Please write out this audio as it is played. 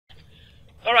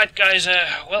Alright guys,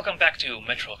 welcome back to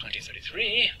Metro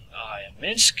 2033. I am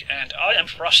Minsk, and I am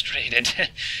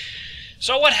frustrated.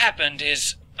 So what happened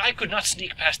is, I could not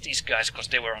sneak past these guys because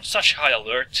they were on such high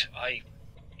alert.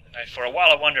 For a while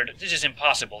I wondered, this is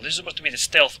impossible. This is supposed to be the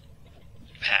stealth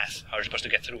path. How are you supposed to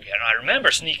get through here? And I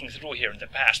remember sneaking through here in the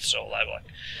past, so I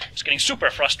was getting super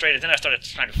frustrated. Then I started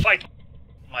trying to fight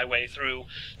my way through,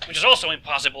 which is also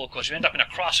impossible because you end up in a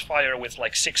crossfire with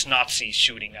like 6 Nazis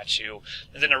shooting at you,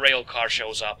 and then a rail car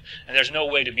shows up, and there's no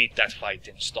way to beat that fight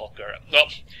in Stalker. Well,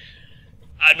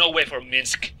 no way for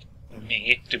Minsk,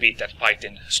 me, to beat that fight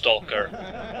in Stalker.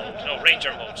 No,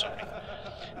 Ranger mode, sorry.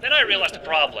 Then I realized the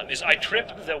problem is I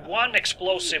tripped the one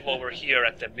explosive over here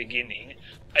at the beginning.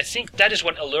 I think that is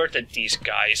what alerted these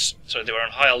guys, so they were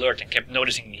on high alert and kept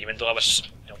noticing me even though I was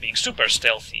being super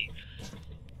stealthy.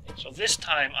 So this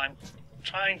time I'm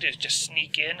trying to just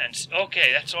sneak in and...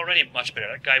 Okay, that's already much better.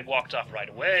 That guy walked off right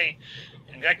away,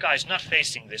 and that guy's not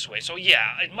facing this way. So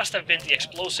yeah, it must have been the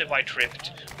explosive I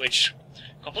tripped, which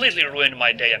completely ruined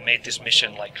my day and made this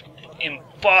mission, like,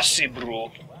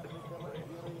 impossible.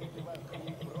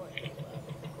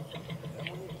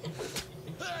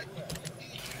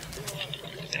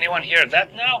 Did anyone hear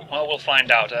that now? Well, we'll find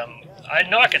out. I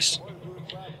know I can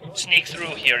sneak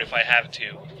through here if I have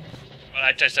to. But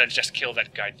I just kill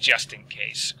that guy just in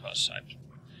case, because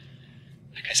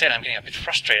like I said, I'm getting a bit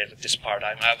frustrated with this part.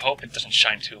 I hope it doesn't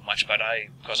shine too much, but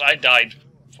because I tried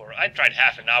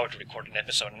half an hour to record an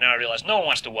episode, and then I realized no one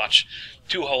wants to watch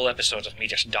 2 whole episodes of me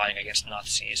just dying against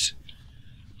Nazis.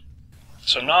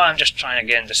 So now I'm just trying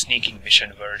again the sneaking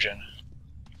mission version.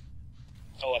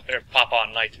 Oh, I better pop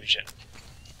on night vision,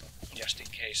 just in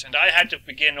case. And I had to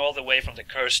begin all the way from the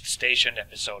Cursed Station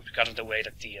episode because of the way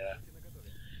that the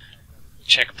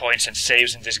checkpoints and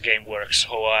saves in this game works,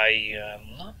 so I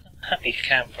am not a happy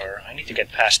camper. I need to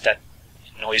get past that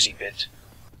noisy bit.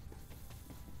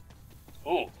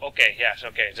 Ooh, okay, yes,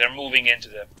 okay, they're moving into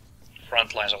the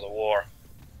front lines of the war.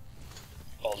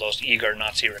 All those eager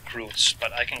Nazi recruits,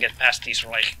 but I can get past these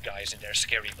Reich guys in their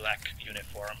scary black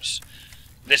uniforms.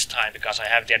 This time, because I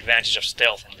have the advantage of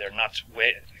stealth and they're not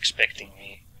expecting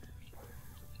me.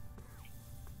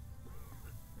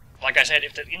 Like I said,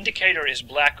 if the indicator is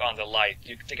black on the light,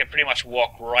 they can pretty much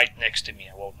walk right next to me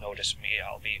and won't notice me.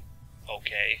 I'll be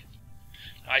okay.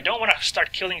 I don't want to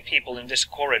start killing people in this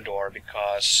corridor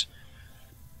because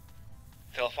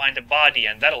they'll find a body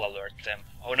and that'll alert them.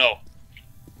 Oh no,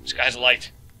 this guy has a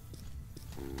light.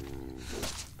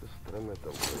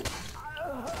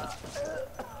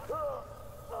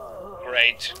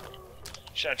 Great.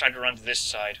 Should have tried to run to this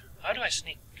side. How do I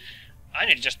sneak? I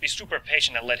need to just be super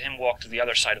patient and let him walk to the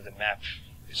other side of the map.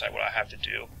 Decide what I have to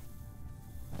do.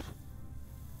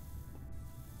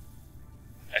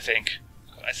 I think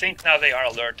now they are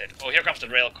alerted. Oh, here comes the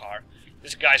rail car.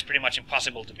 This guy's pretty much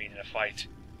impossible to beat in a fight.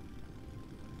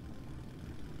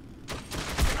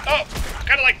 Oh!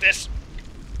 Kinda like this.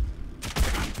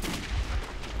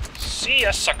 See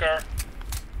ya, sucker.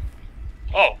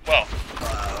 Oh, well.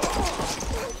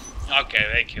 Okay,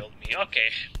 they killed me.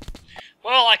 Okay.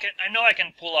 Well, I know I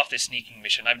can pull off this sneaking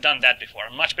mission. I've done that before.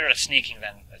 I'm much better at sneaking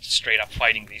than at straight up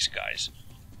fighting these guys.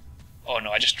 Oh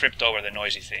no, I just tripped over the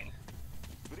noisy thing.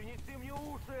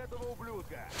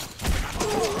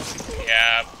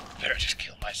 Yeah, better just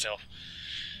kill myself.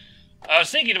 I was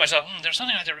thinking to myself, there's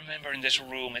something I have to remember in this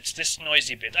room. It's this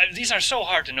noisy bit. These are so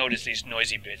hard to notice, these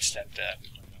noisy bits that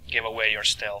give away your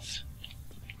stealth.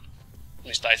 At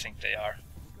least I think they are.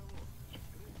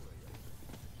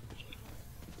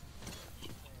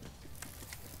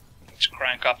 Let's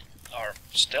crank up our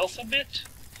stealth a bit.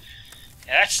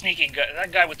 Yeah, that sneaky guy,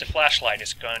 that guy with the flashlight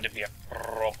is going to be a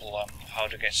problem. How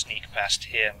to sneak past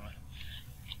him.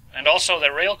 And also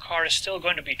the rail car is still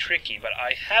going to be tricky, but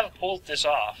I have pulled this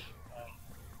off.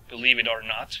 Believe it or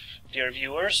not, dear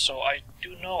viewers, so I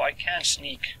do know I can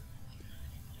sneak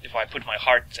if I put my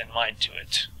heart and mind to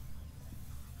it.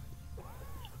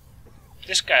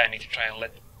 This guy I need to try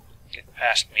and get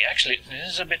past me. Actually,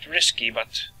 this is a bit risky,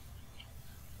 but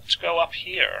let's go up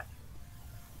here.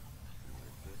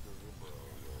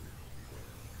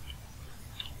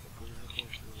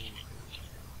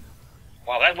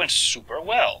 Wow, that went super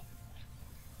well.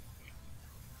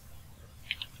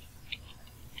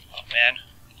 Oh man,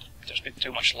 there's a bit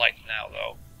too much light now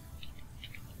though.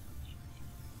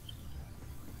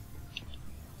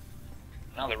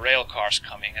 Now the rail car's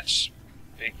coming, that's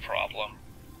a big problem.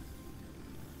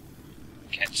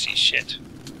 Can't see shit.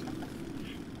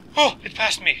 Oh, it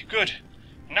passed me, good.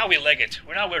 Now we leg it.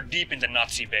 Now we're deep in the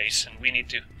Nazi base and we need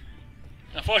to...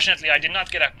 Unfortunately, I did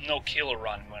not get a no-kill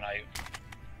run when I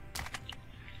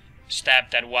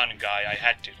stabbed that one guy. I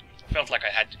had to felt like I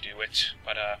had to do it,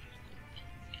 but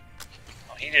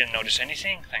well, he didn't notice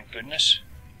anything, thank goodness.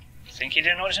 Think he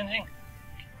didn't notice anything?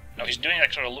 No, he's doing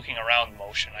like sort of looking around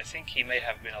motion. I think he may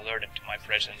have been alerted to my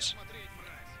presence.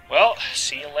 Well,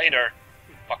 see you later,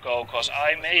 bucko, cause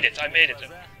I made it,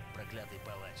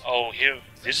 Oh, here,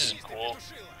 this isn't cool.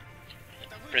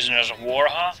 Prisoners of war,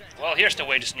 huh? Well, here's the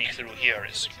way to sneak through here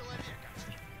is...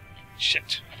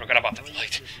 Shit, I forgot about that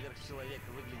light.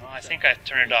 I think I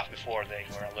turned it off before they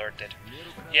were alerted.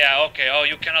 Yeah, okay, oh,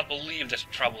 you cannot believe the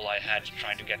trouble I had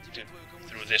trying to get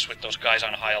through this with those guys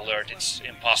on high alert. It's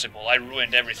impossible. I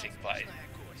ruined everything by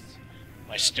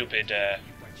my stupid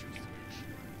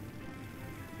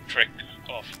trick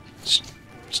of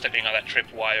stepping on that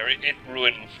tripwire. It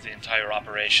ruined the entire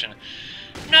operation.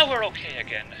 Now we're okay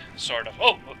again, sort of.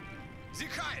 Oh!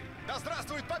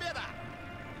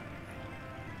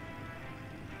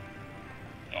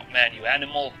 Oh man, you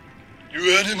animal.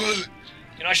 You animal!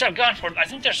 You know, I should have gone for it. I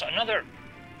think there's another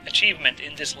achievement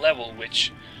in this level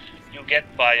which you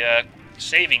get by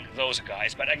saving those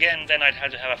guys. But again, then I'd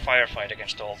have to have a firefight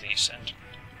against all these. And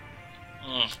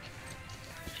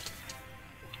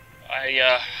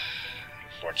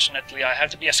fortunately, I have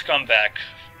to be a scumbag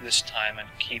this time and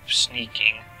keep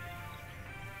sneaking.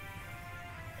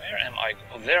 Where am I?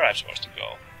 Oh, there I'm supposed to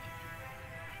go.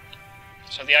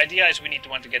 So the idea is we need to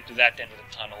want to get to that end of the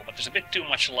tunnel, but there's a bit too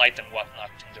much light and whatnot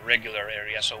in the regular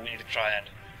area, so we need to try and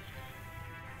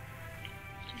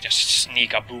just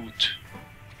sneak a boot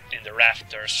in the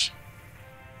rafters.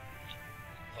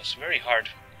 It's very hard.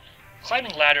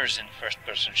 Climbing ladders in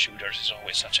first-person shooters is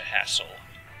always such a hassle.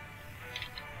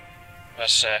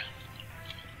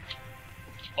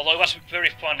 Although it was very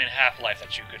fun in Half-Life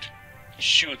that you could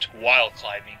shoot while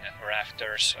climbing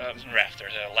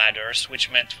ladders, which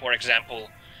meant, for example,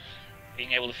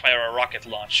 being able to fire a rocket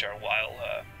launcher while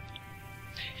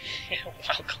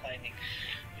while climbing.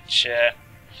 Which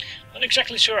not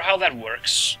exactly sure how that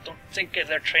works. Don't think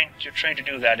you're trained to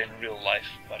do that in real life.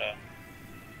 But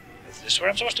is this where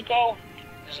I'm supposed to go?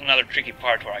 There's another tricky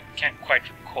part where I can't quite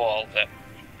recall the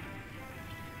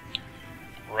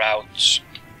routes.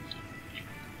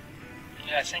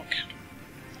 Yeah, I think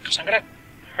because I'm gonna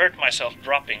hurt myself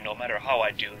dropping no matter how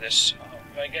I do this.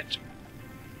 If I get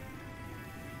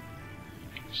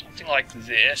something like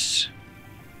this,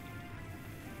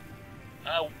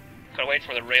 I'll gotta wait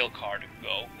for the rail car to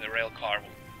go. The rail car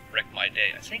will wreck my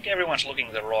day. I think everyone's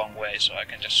looking the wrong way, so I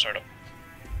can just sort of...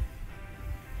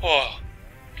 Oh,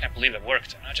 can't believe it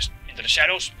worked. Now just into the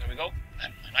shadows. There we go.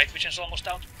 And my night vision's almost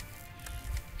out.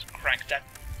 Let's crank that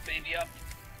baby up.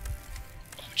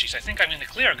 Oh, jeez, I think I'm in the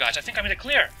clear, guys. I think I'm in the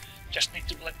clear. Just need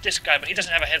to let this guy, but he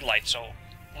doesn't have a headlight, so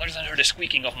other than hear the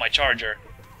squeaking of my charger.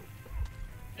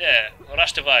 Yeah,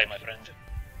 rastavai, my friend.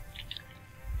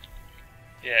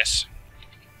 Yes.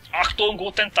 Achtung,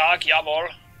 guten Tag, jawohl.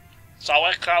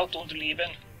 Sauerkraut und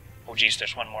Lieben. Oh jeez,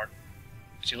 there's one more.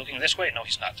 Is he looking this way? No,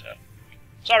 he's not.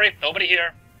 Sorry, nobody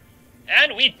here.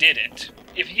 And we did it.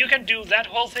 If you can do that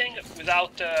whole thing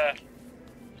without...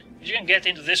 if you can get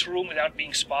into this room without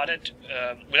being spotted,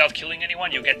 without killing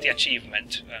anyone, you get the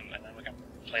achievement. And then we can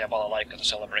play a balalaika to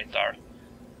celebrate our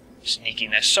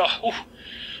sneakiness. So,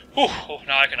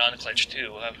 now I can unclench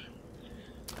too.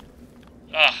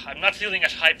 I'm not feeling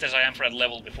as hyped as I am for that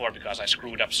level before because I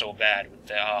screwed up so bad with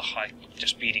the, I'm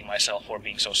just beating myself for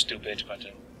being so stupid, but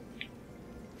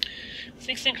I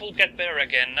think things will get better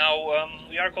again. Now,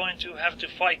 we are going to have to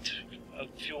fight a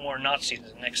few more Nazis in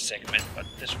the next segment, but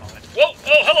this moment... Whoa!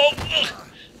 Oh, hello! Ugh.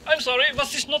 I'm sorry,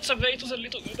 was this not the way to the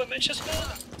little Übermenschen?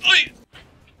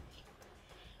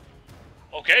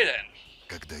 Okay, then.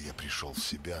 Когда я пришел в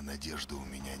себя, надежды у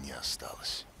меня не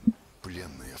осталось.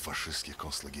 Пленные в фашистских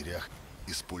концлагерях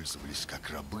использовались как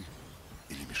рабы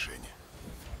или мишени.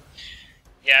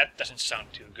 Yeah, it doesn't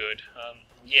sound too good.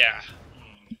 Yeah.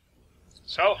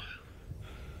 So?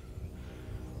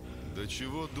 Да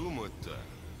чего думать-то?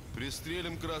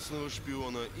 Пристрелим красного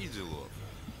шпиона и делов.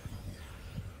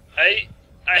 I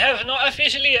have no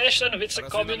affiliation with the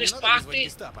Communist Party.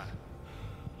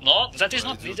 No, that is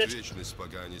not needed.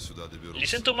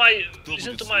 Listen to my,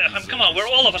 come on,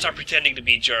 all of us are pretending to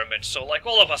be German, so like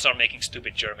all of us are making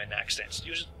stupid German accents.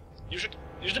 You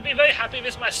should be very happy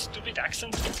with my stupid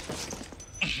accent.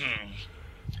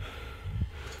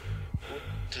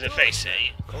 To the face,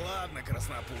 eh? Ладно,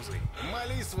 краснопузый,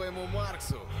 молись своему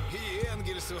Марксу и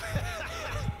Энгельсу.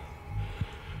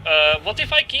 What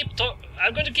if I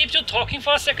I'm going to keep you talking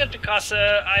for a second because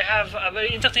I have a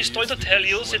very interesting story to tell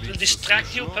you, so it will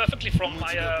distract you perfectly from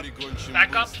my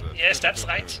backup. Yes, that's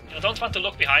right. You don't want to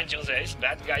look behind you, there's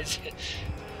bad guys.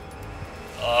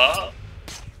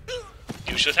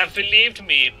 You should have believed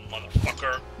me,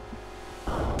 motherfucker.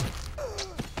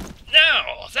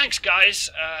 thanks, guys.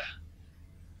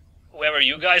 Whoever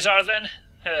you guys are, then.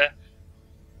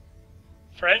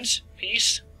 Friends?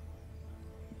 Peace?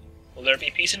 Will there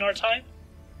be peace in our time?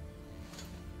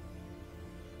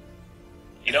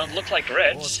 You don't look like Вот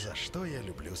Reds. за что я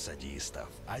люблю садистов.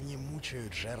 Они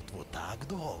мучают жертву так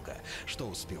долго, что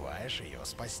успеваешь ее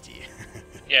спасти.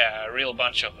 Yeah, a real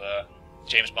bunch of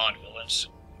James Bond villains.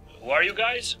 Who are you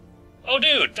guys? Oh,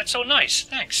 dude, that's so nice.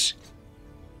 Thanks.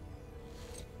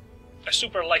 I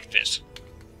super like this.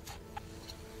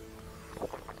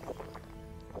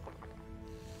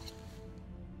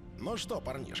 Ну что,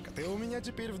 парнишка, ты у меня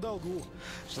теперь в долгу.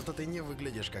 Что-то ты не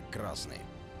выглядишь как красный.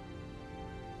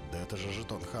 Да это же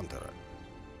жетон Хантера.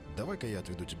 Давай-ка я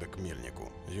отведу тебя к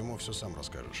Мельнику. Ему все сам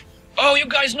расскажешь. Oh, you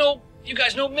guys know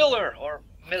Miller or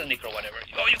Melnick or whatever.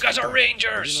 Oh, you guys are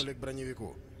Rangers. Двинули к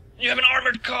броневику. You have an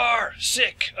armored car.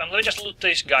 Sick. Let me just loot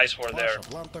these guys for their. Паша,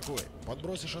 план такой.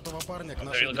 Подбросишь этого парня к They're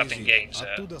нашей ill-gotten дрезине. gains,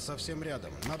 Оттуда совсем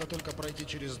рядом. Надо только пройти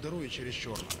через дыру и через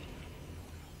черную.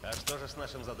 А что же с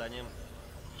нашим заданием?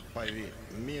 Поверь,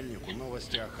 Мельнику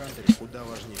новости о Хантере куда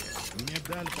важнее.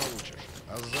 Медаль получишь.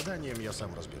 А с заданием я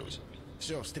сам разберусь.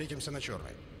 Все, встретимся на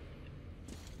черной.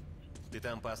 Ты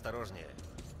там поосторожнее.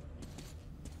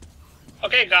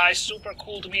 Okay, guys, super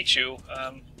cool to meet you.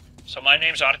 So my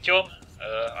name's Artyom.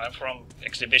 I'm from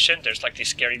Exhibition. There's like these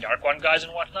scary Dark One guys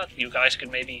and whatnot. You guys could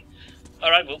maybe.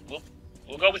 All right,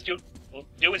 we'll go with you. We'll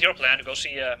do with your plan to go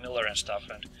see Miller and stuff.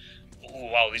 And ooh,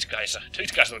 wow, these guys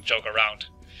don't joke around.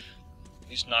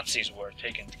 These Nazis were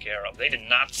taken care of. They did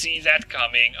not see that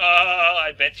coming.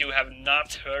 I bet you have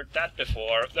not heard that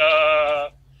before.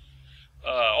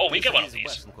 Oh, we get one of Садись в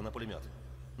these. башенку на пулемет.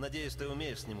 Надеюсь, ты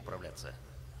умеешь с ним управляться.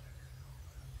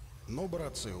 Ну,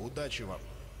 братцы, удачи вам.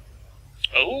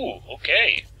 Oh,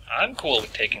 okay. I'm cool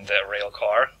with taking the rail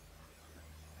car.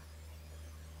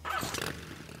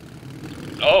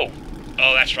 Oh,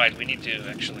 that's right. We need to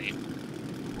actually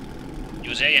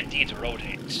use A and D to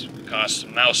rotate, because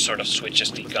mouse sort of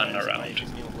switches the gun around. Проехать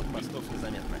мимо блокпостов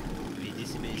незаметно. Веди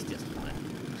себя естественно.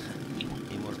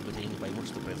 И, может быть, они не поймут,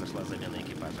 что произошла замена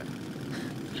экипажа.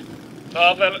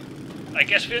 I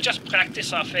guess we'll just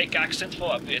practice our fake accent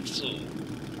for a bit to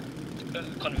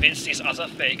convince these other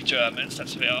fake Germans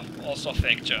that we're also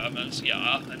fake Germans,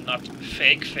 yeah, and not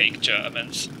fake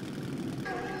Germans.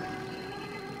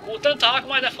 Guten Tag,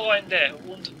 meine Freunde,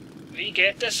 und wie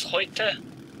geht es heute?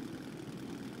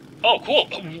 Oh, cool.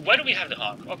 Why do we have the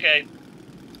honk? Okay.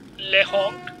 Le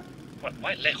honk? What?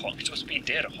 Why le honk? It's supposed to be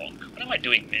der honk. What am I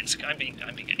doing, Minsk? I'm being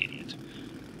an idiot.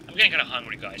 I'm getting kind of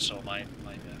hungry, guys, so my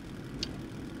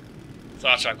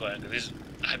thoughts are going to this.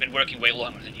 I've been working way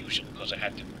longer than usual because I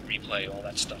had to replay all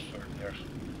that stuff earlier.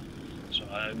 So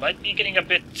I might be getting a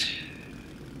bit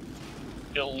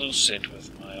illucid with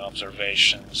my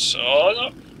observations. Oh,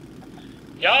 no.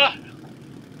 Ja.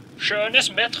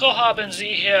 Schönes Metro haben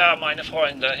Sie hier, meine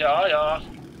Freunde. Ja, ja.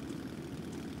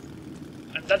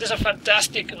 And that is a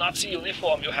fantastic Nazi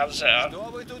uniform you have there.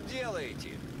 Что вы тут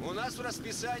делаете? У нас в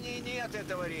расписании нет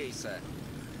этого рейса.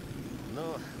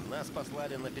 Ну, нас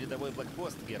послали на передовой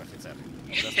блокпост, гер-офицер.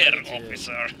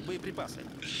 Гер-офицер. Боеприпасы.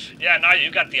 Yeah, now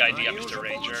you got the idea, Они Mr. уже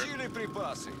Ranger. получили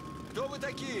припасы. Кто вы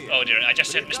такие? Oh dear, I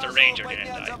just said Mr. Приказывал Ranger, поднять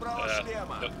didn't I? забрало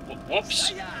шлема. Whoops.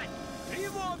 Стоять!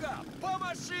 Тревога! По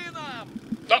машинам!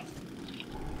 Oh.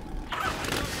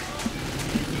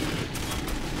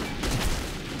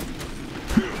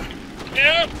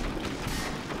 Yeah.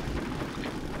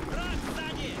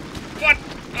 What?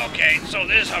 Okay, so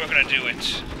this is how we're gonna do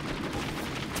it.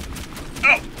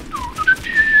 Oh!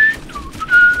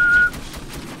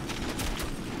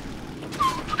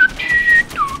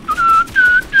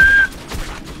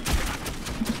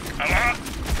 Hello?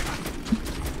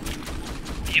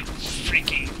 You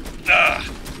freaky...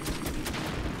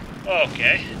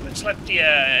 Okay, let's let the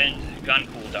gun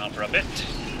cool down for a bit.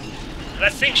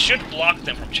 That thing should block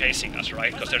them from chasing us,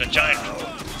 right? Because they're the giant...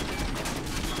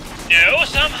 No,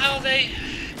 somehow they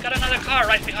got another car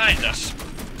right behind us.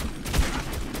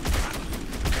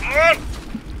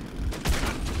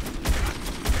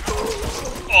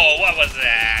 Oh, what was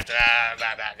that?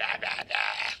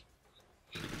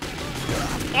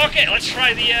 Okay, let's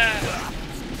try the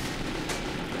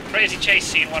crazy chase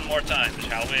scene one more time,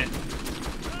 shall we?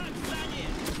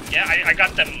 Yeah, I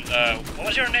got them. What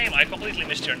was your name? I completely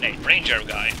missed your name. Ranger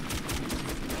guy.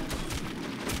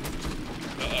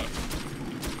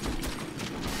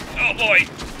 Oh boy.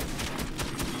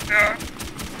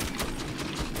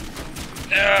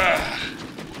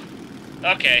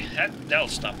 Okay, that'll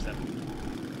stop them.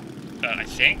 I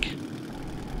think.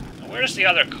 Where does the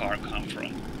other car come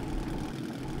from?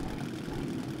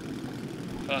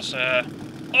 Because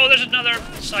Oh, there's another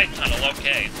side tunnel,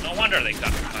 okay. No wonder they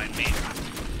got behind me.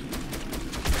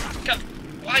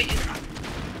 Why?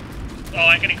 Oh,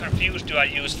 I'm getting confused. Do I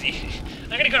use the...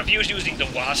 I'm getting confused using the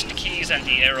WASD keys and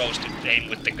the arrows to aim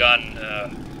with the gun.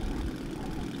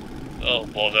 Oh,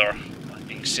 bother. I'm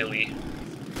being silly.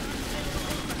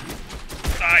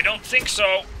 I don't think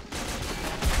so.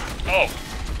 Oh.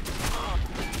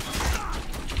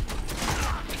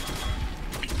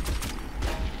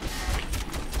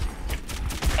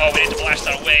 Oh, we need to blast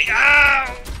our way.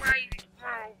 Ow!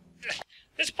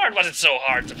 This part wasn't so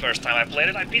hard the first time I played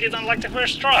it. I beat it on like the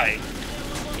first try.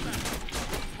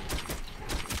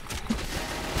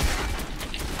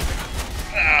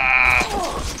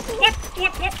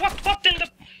 What in the...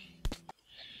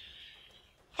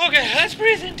 Okay, let's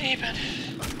breathe in deep and...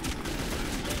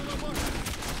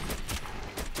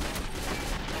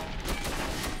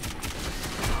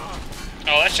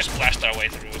 Oh, let's just blast our way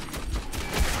through.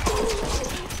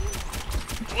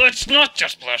 Let's not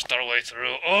just blast our way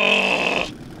through. Oh!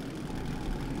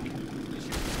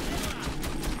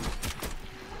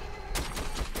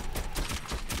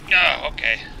 Oh,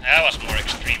 okay. That was more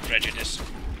extreme prejudice.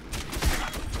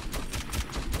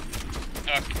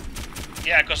 Okay.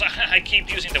 Yeah, because I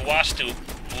keep using the WASD to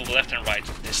move left and right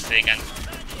with this thing, and...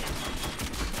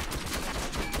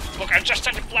 Look, I'm just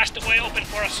trying to blast the way open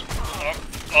for us.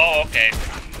 Oh, okay.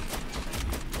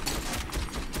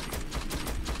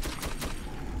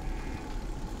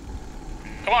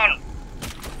 Come on!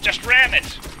 Just ram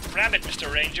it! Ram it,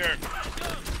 Mr. Ranger!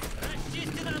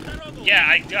 Yeah,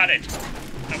 I got it!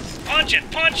 Now, punch it!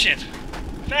 Punch it!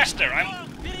 Faster! I'm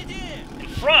in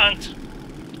front!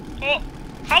 Oh,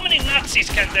 how many Nazis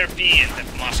can there be in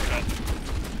Moscow?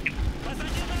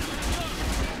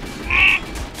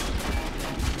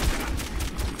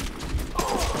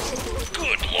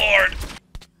 Good lord!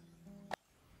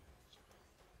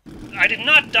 I did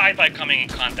not die by coming in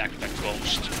contact with a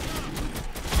ghost.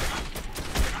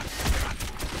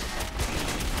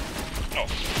 Oh,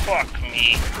 fuck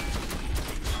me.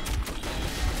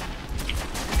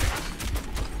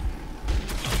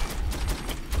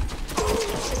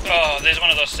 Oh, there's one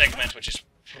of those segments which is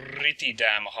pretty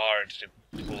damn hard to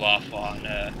pull off on,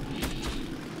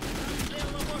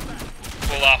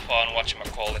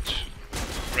 whatchamacallit,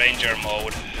 Ranger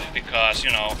mode, because,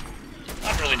 you know,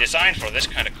 not really designed for this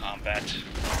kind of combat.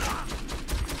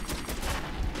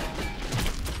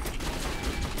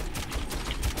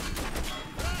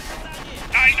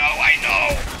 I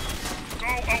know!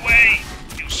 Go away,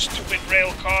 you stupid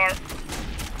rail car!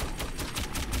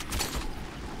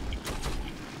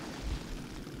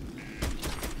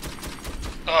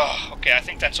 Oh, okay, I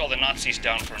think that's all the Nazis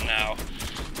down for now.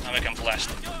 Now we can blast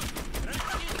it.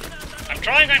 I'm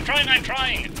trying!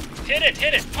 Hit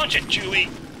it! Punch it, Chewie!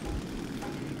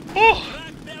 Whew!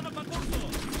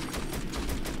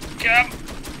 Come!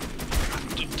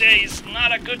 Today is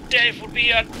not a good day for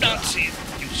being a Nazi,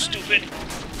 you stupid!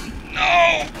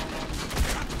 No!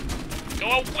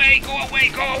 Go away!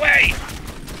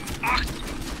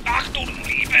 Achtung,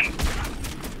 even!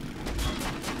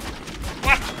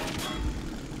 What?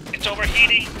 It's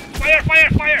overheating! Fire!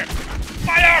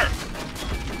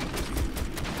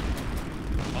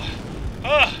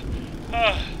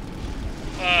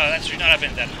 That should not have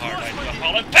been that hard. I do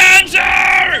apologize.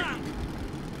 Panzer!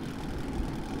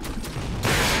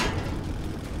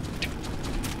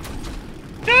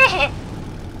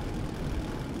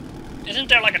 Isn't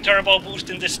there like a turbo boost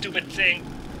in this stupid thing?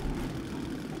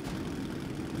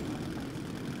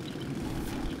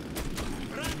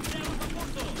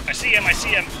 I see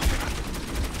him.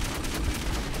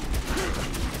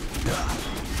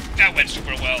 That went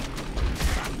super well.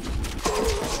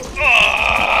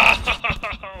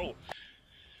 Oh!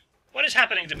 What is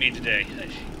happening to me today?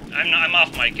 I'm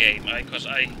off my game, right? Because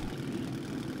I'm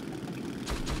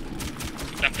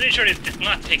pretty sure it did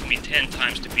not take me 10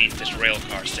 times to beat this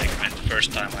railcar segment the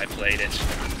first time I played it.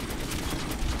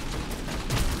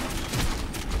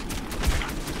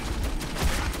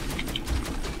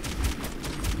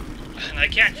 And I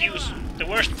can't use... The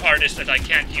worst part is that I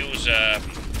can't use,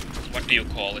 what do you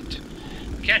call it?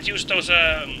 I can't use those,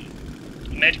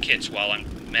 medkits while I'm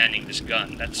manning this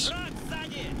gun. That's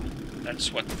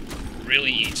what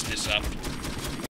really eats this up.